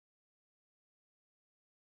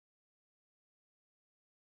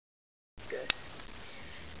go.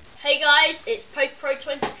 Hey guys, it's PokePro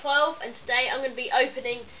 2012 and today I'm going to be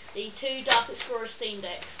opening the two Dark Explorers theme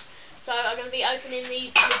decks. So I'm going to be opening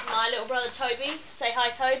these with my little brother Toby. Say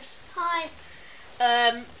hi, Tobes. Hi.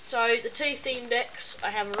 So the two theme decks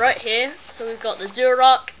I have right here. So we've got the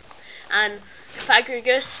Zoroark and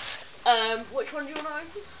Cofagrigus. Which one do you want to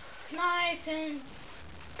open? Can I open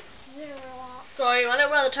Zoroark? So my little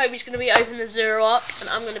brother Toby's going to be opening the Zoroark and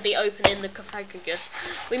I'm going to be opening the Cofagrigus.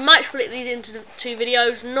 We might split these into the two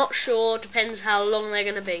videos, not sure, depends how long they're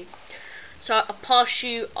going to be. So I'll pass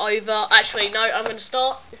you over, actually no, I'm going to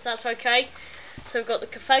start, if that's okay. So we've got the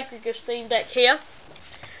Cofagrigus theme deck here.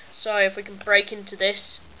 So if we can break into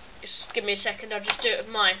this, just give me a second, I'll just do it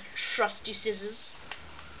with my trusty scissors.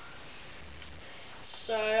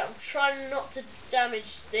 So I'm trying not to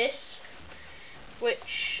damage this,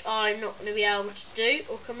 which I'm not going to be able to do.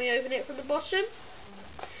 Or can we open it from the bottom?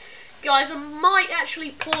 Guys, I might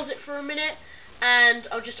actually pause it for a minute and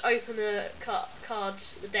I'll just open the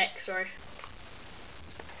cards, the deck, sorry.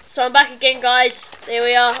 So I'm back again guys, there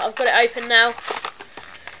we are, I've got it open now.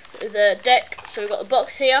 The deck, so we've got the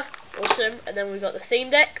box here, awesome, and then we've got the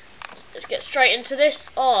theme deck. Let's get straight into this.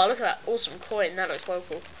 Oh, look at that awesome coin, that looks well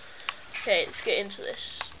cool. Okay, let's get into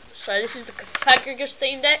this. So this is the Cofagrigus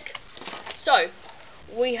theme deck. So,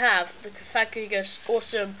 we have the Cofagrigus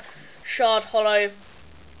awesome Shard Hollow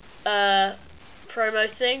promo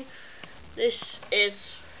thing. This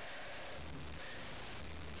is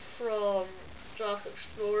from Dark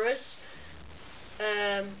Explorers.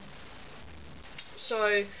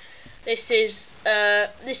 So this is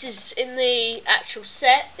in the actual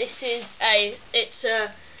set. This is it's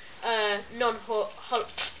a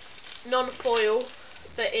non-foil,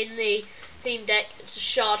 but in the theme deck it's a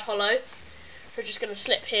Shard Hollow. So we're just going to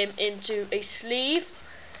slip him into a sleeve.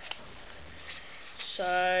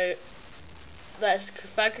 So that's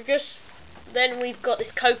Cofagrigus. Then we've got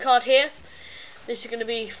this code card here. This is going to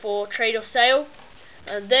be for trade or sale.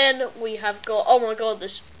 And then we have got, oh my god,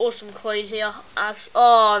 this awesome coin here.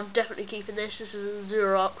 I'm definitely keeping this. This is a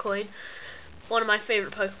Zoroark coin. One of my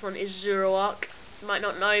favourite Pokemon is Zoroark. You might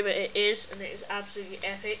not know, but it is, and it is absolutely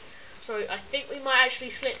epic. So I think we might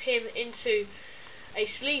actually slip him into a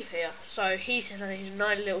sleeve here. So he's in a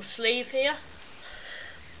nice little sleeve here.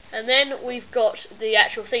 And then we've got the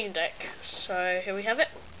actual theme deck. So here we have it.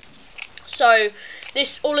 So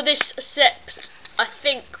all of this except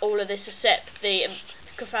the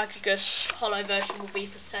Cofagrigus Hollow version will be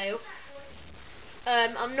for sale.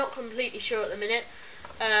 I'm not completely sure at the minute,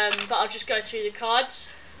 but I'll just go through the cards.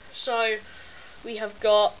 So we have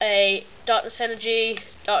got a Darkness Energy,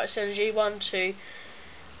 1, 2,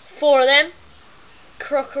 4 of them.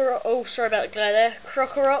 Krokorok, oh sorry about the glare there.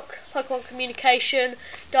 Krokorok, Pokemon Communication,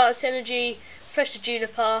 Darkness Energy, Professor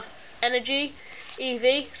Juniper, Energy,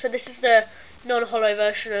 Eevee. So this is the non-hollow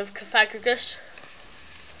version of Cofagrigus.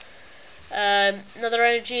 Another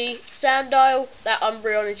Energy, Sandile, that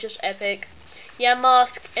Umbreon is just epic.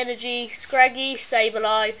 Yamask, Energy, Scraggy,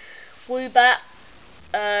 Sableye, Woobat,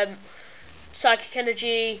 Psychic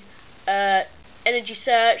Energy, Energy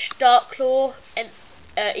Search, Darkclaw, and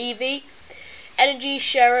Eevee. Energy,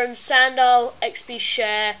 Sharon, Sandile, XP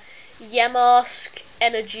Share, Yamask,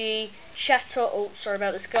 Energy, Chatot, oh sorry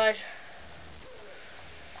about this guys,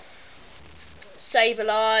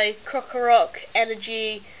 Sableye, Krokorok,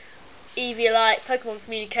 Energy, Eviolite, Pokemon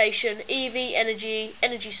Communication, Eevee, Energy,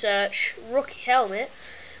 Energy Search, Rocky Helmet,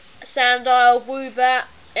 Sandile, Woobat,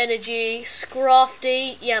 Energy,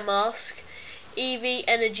 Scrafty, Yamask, Eevee,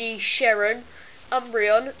 Energy, Sharon,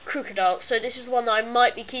 Umbreon, Crocodile. So this is one that I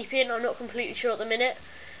might be keeping, I'm not completely sure at the minute.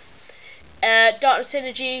 Darkness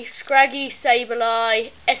Energy, Scraggy,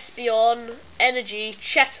 Sableye, Espeon, Energy,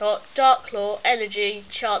 Chatot, Darkclaw, Energy,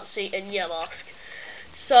 Chansey, and Yamask.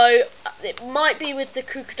 So it might be with the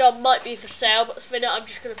Crocodile, might be for sale, but for now I'm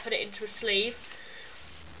just going to put it into a sleeve.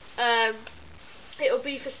 It will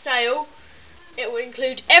be for sale. It will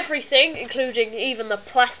include everything, including even the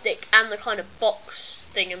plastic and the kind of box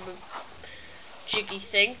thing and the jiggy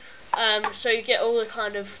thing. So you get all the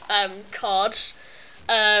kind of cards.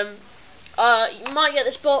 You might get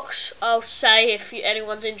this box, I'll say, if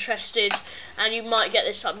anyone's interested, and you might get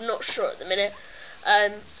this, I'm not sure at the minute.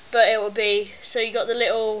 But it will be, so you got the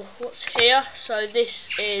little, what's here, so this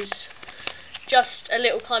is just a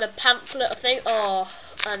little kind of pamphlet I think, oh,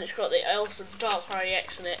 and it's got the Elves of Darkrai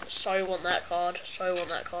EX in it, so want that card, so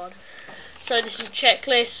this is a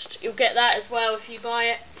checklist, you'll get that as well if you buy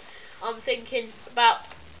it. I'm thinking about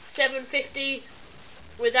 $7.50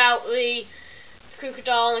 without the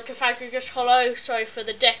Crocodile and the Cofagrigus Hollow, so for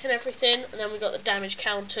the deck and everything, and then we've got the damage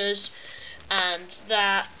counters, and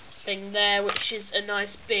that thing there, which is a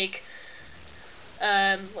nice big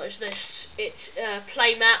what is this? It's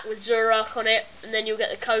playmat with Zoroark on it, and then you'll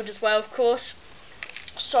get the code as well, of course.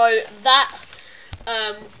 So that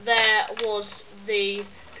there was the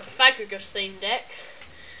Cofagrigus theme deck,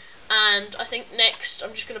 and I think next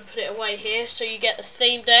I'm just going to put it away here. So you get the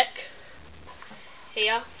theme deck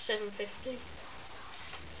here, 750.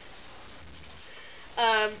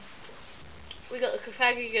 We got the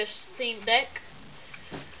Cofagrigus theme deck.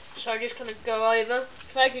 So I'm just going to go over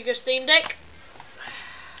Cofagrigus theme deck,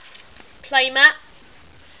 playmat,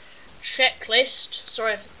 checklist.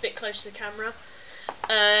 Sorry if it's a bit close to the camera.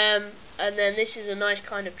 And then this is a nice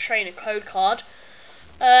kind of trainer code card.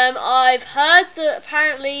 I've heard that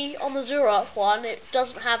apparently on the Zoroark one it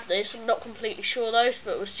doesn't have this. I'm not completely sure though,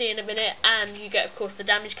 but we'll see in a minute. And you get, of course, the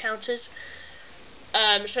damage counters.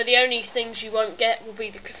 So the only things you won't get will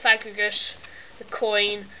be the Cofagrigus, the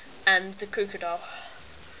coin, and the Crocodile.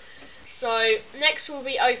 So next we'll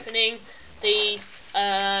be opening the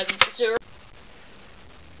Zoroark.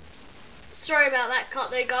 Sorry about that cut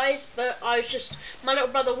there, guys, but my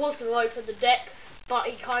little brother was going to open the deck, but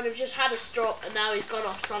he kind of just had a strop and now he's gone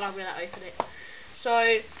off, so I'm going to open it.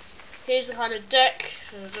 So here's the kind of deck.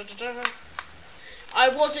 I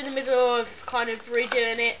was in the middle of kind of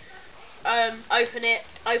redoing it,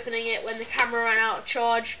 opening it when the camera ran out of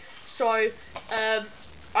charge, so I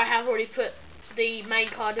have already put the main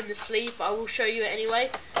card in the sleeve, but I will show you it anyway.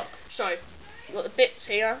 So you've got the bits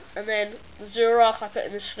here, and then the Zoroark I put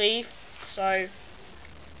in the sleeve. So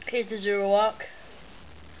here's the Zoroark.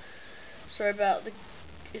 Sorry about this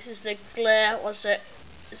is the glare. What's it?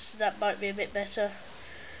 That might be a bit better.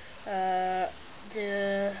 Try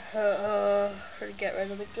to get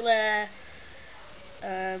rid of the glare.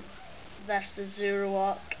 That's the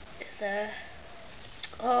Zoroark there.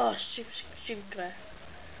 Oh, stupid glare.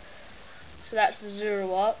 So that's the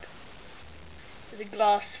Zoroark, the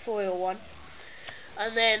glass foil one.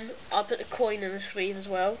 And then I'll put the coin in the sleeve as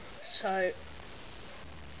well. So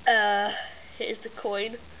here's the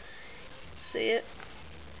coin. See it?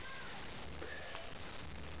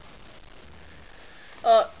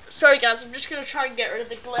 Sorry guys, I'm just going to try and get rid of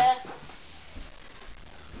the glare.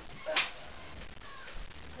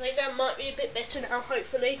 I think that might be a bit better now,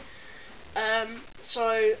 hopefully.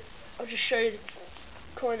 So I'll just show you the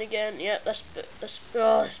coin again. Yeah, that's a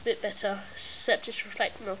bit better. Except it's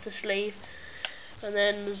reflecting off the sleeve. And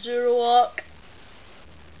then the Zoroark.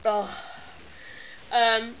 So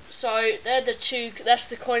they're the two. That's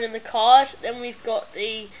the coin and the card. Then we've got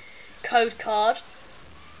the code card,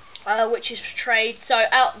 which is for trade. So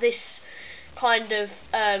out this kind of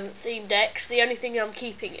theme decks, the only thing I'm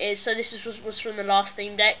keeping is, so this was from the last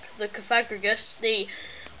theme deck, the Cofagrigus, the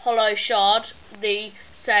Hollow Shard,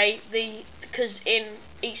 because in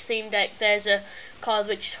each theme deck there's a card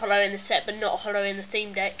which is hollow in the set but not hollow in the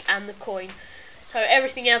theme deck, and the coin. So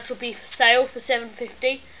everything else will be for sale for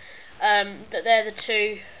 $7.50. But they're the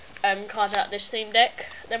two cards out of this theme deck.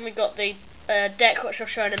 Then we've got the deck, which I'll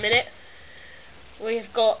show in a minute.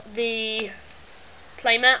 We've got the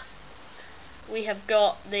playmat. We have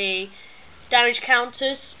got the damage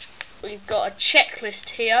counters. We've got a checklist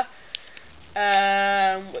here,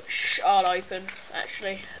 which I'll open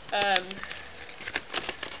actually. I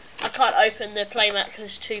can't open the playmat because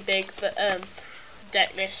it's too big, but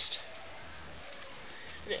deck list.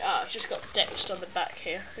 It's just got the deck list on the back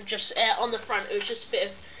here. Just on the front, it was just a bit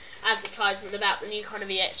of advertisement about the new kind of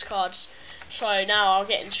EX cards. So now I'll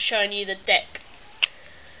get into showing you the deck.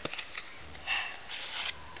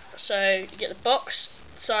 So you get the box.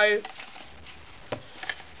 So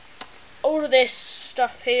all of this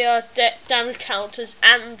stuff here, deck, damage counters,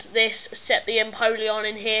 and this set the Empoleon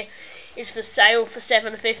in here is for sale for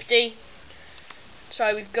 $7.50.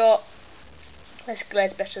 So we've got, this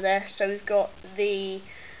glare's better there. So we've got the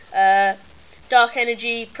Dark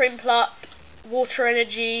Energy, Prinplup, Water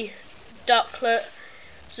Energy, Ducklet,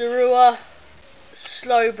 Zorua,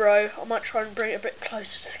 Slowbro. I might try and bring it a bit closer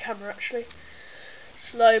to the camera actually.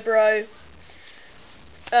 Slowbro,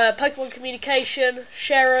 Pokemon Communication,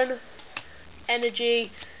 Sharon,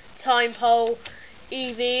 Energy, Timepole,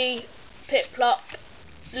 Eevee, Piplup,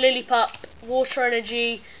 Lillipup, Water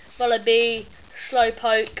Energy, Vullaby,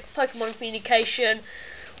 Slowpoke, Pokemon Communication,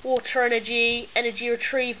 Water Energy, Energy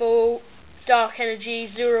Retrieval, Dark Energy,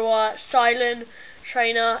 Zorua, Silent,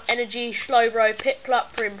 Trainer, Energy, Slowbro,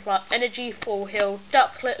 Piplup, Prinplup, Energy, Full Heal,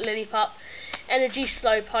 Ducklet, Lillipup, Energy,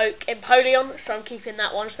 Slowpoke, Empoleon, so I'm keeping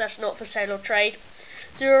that one, so that's not for sale or trade.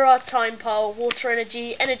 Zorua, Timepole, Water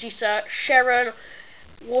Energy, Energy Search, Sharon,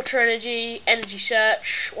 Water Energy, Energy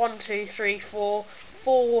Search, 1, 2, 3, 4,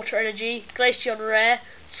 4 Water Energy, Glaceon Rare,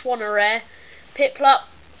 Swanna Rare, Piplup,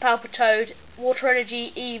 Palpitoad, Water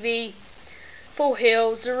Energy, Eevee, Full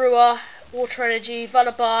Heal, Zorua, Water Energy,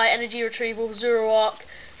 Vullaby, Energy Retrieval, Zoroark,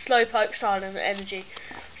 Slowpoke, Silent Energy.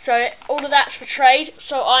 So all of that's for trade.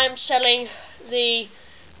 So I am selling the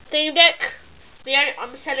theme deck.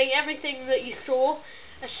 I'm selling everything that you saw,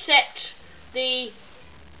 except the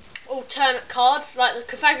alternate cards, like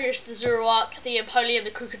the Cofagrigus, the Zoroark, the Empoleon, the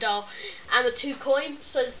Crocodile, and the 2 coins.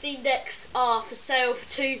 So the theme decks are for sale for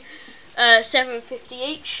 $7.50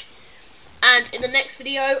 each. And in the next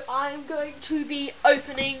video, I'm going to be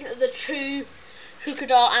opening the 2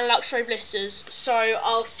 Crocodile and Luxray blisters. So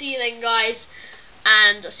I'll see you then, guys,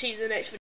 and I'll see you in the next video.